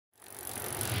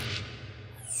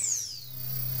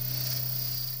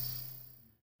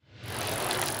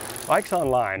Bikes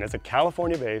Online is a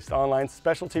California-based online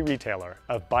specialty retailer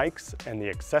of bikes and the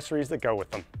accessories that go with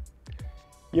them.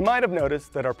 You might have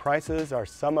noticed that our prices are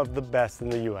some of the best in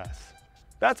the US.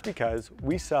 That's because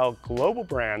we sell global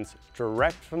brands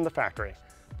direct from the factory,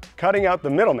 cutting out the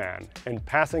middleman and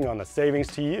passing on the savings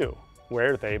to you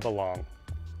where they belong.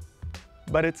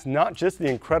 But it's not just the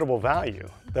incredible value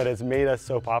that has made us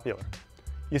so popular.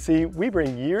 You see, we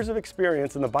bring years of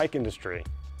experience in the bike industry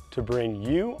to bring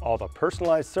you all the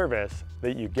personalized service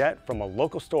that you get from a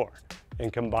local store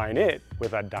and combine it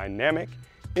with a dynamic,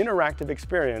 interactive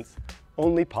experience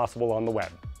only possible on the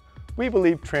web. We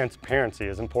believe transparency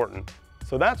is important,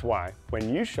 so that's why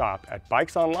when you shop at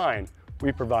Bikes Online,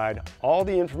 we provide all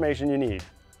the information you need.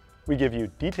 We give you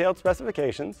detailed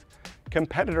specifications,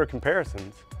 competitor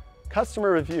comparisons,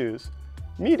 customer reviews,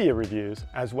 media reviews,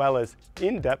 as well as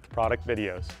in-depth product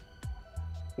videos.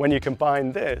 When you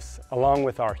combine this along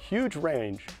with our huge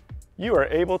range, you are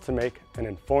able to make an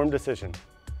informed decision.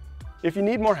 If you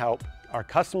need more help, our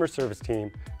customer service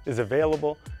team is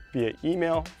available via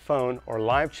email, phone, or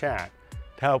live chat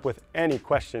to help with any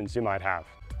questions you might have.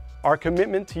 Our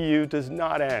commitment to you does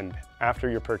not end after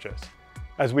your purchase.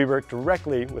 As we work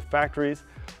directly with factories,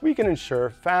 we can ensure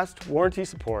fast warranty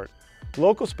support,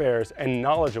 local spares, and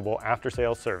knowledgeable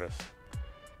after-sales service.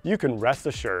 You can rest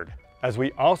assured, as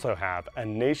we also have a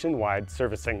nationwide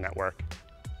servicing network.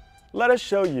 Let us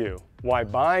show you why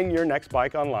buying your next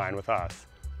bike online with us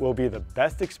will be the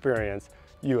best experience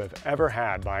you have ever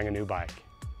had buying a new bike.